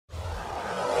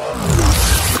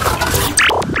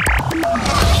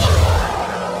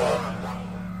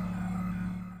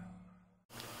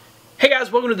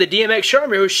welcome to the DMX Show. I'm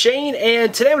your host Shane,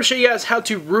 and today I'm going to show you guys how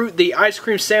to root the ice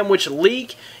cream sandwich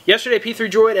leak. Yesterday,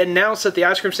 P3 Droid announced that the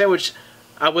ice cream sandwich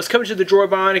was coming to the Droid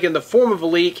Bionic in the form of a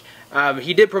leak.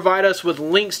 He did provide us with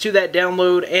links to that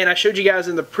download, and I showed you guys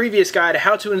in the previous guide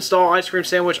how to install ice cream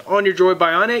sandwich on your Droid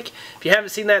Bionic. If you haven't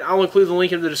seen that, I'll include the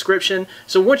link in the description.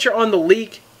 So once you're on the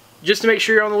leak, just to make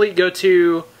sure you're on the leak, go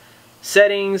to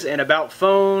Settings and About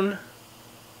Phone,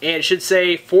 and it should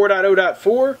say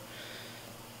 4.0.4.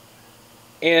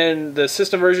 And the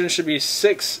system version should be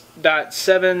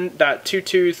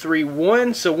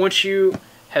 6.7.2231. So once you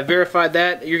have verified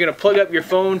that, you're going to plug up your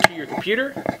phone to your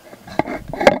computer,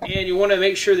 and you want to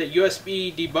make sure that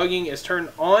USB debugging is turned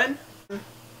on. To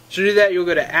do that, you'll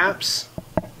go to Apps,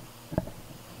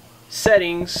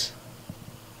 Settings,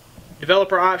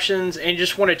 Developer Options, and you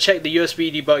just want to check the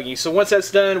USB debugging. So once that's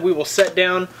done, we will set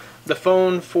down the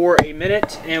phone for a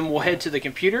minute and we'll head to the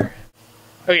computer.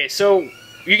 Okay, so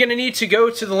you're going to need to go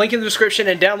to the link in the description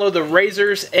and download the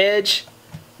Razor's Edge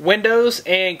Windows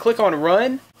and click on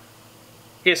Run.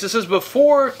 Okay, so this is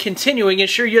before continuing.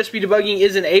 Ensure USB debugging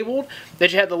is enabled,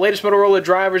 that you have the latest Motorola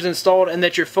drivers installed, and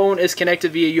that your phone is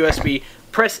connected via USB.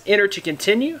 Press Enter to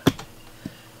continue.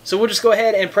 So we'll just go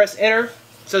ahead and press Enter.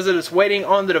 It says that it's waiting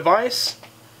on the device.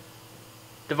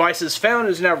 Device is found.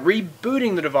 It is now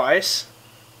rebooting the device.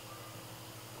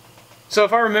 So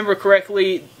if I remember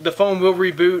correctly, the phone will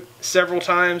reboot several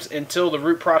times until the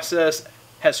root process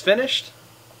has finished.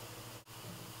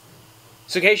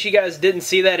 So in case you guys didn't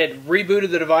see that, it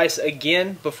rebooted the device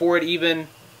again before it even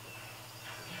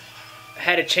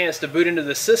had a chance to boot into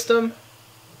the system.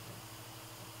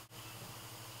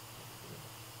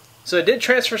 So it did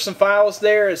transfer some files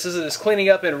there. It says that it's cleaning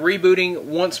up and rebooting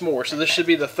once more. So this should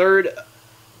be the third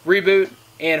reboot,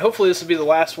 and hopefully this will be the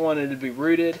last one and it'll be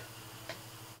rooted.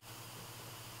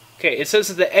 Okay, it says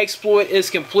that the exploit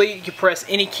is complete. You can press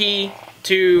any key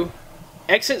to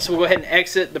exit. So we'll go ahead and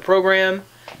exit the program.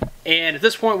 And at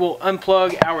this point, we'll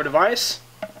unplug our device.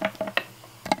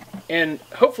 And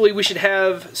hopefully we should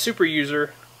have Super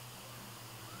User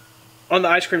on the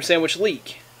ice cream sandwich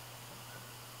leak.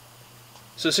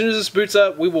 So as soon as this boots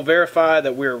up, we will verify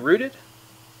that we're rooted.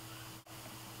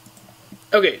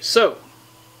 Okay, so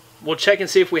we'll check and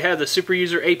see if we have the Super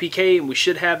User APK, and we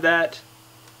should have that.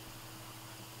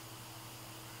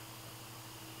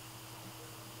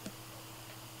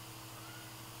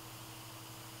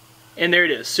 And there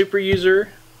it is, Super User.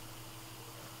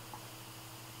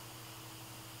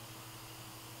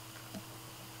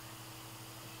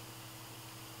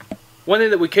 One thing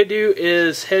that we could do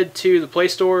is head to the Play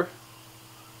Store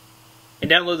and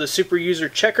download the Super User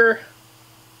Checker.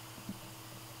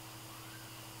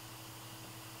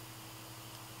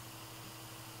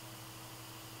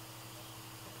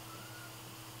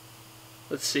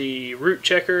 Let's see, Root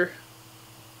Checker.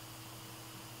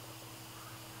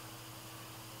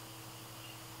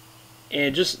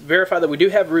 And just verify that we do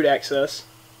have root access.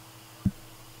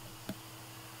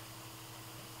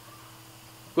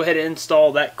 Go ahead and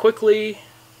install that quickly.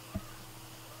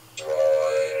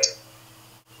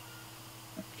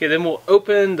 Okay, then we'll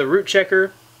open the root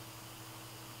checker.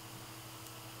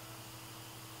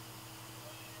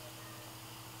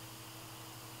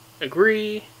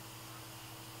 Agree.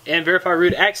 And verify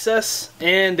root access,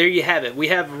 and there you have it. We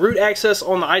have root access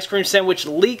on the ice cream sandwich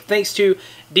leak thanks to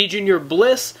D Junior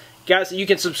Bliss. Guys, you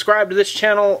can subscribe to this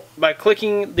channel by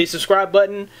clicking the subscribe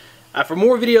button for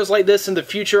more videos like this in the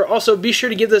future. Also, be sure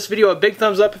to give this video a big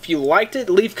thumbs up if you liked it.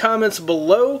 Leave comments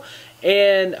below,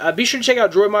 and be sure to check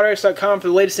out droidmodders.com for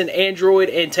the latest in Android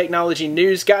and technology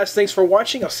news. Guys, thanks for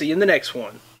watching. I'll see you in the next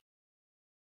one.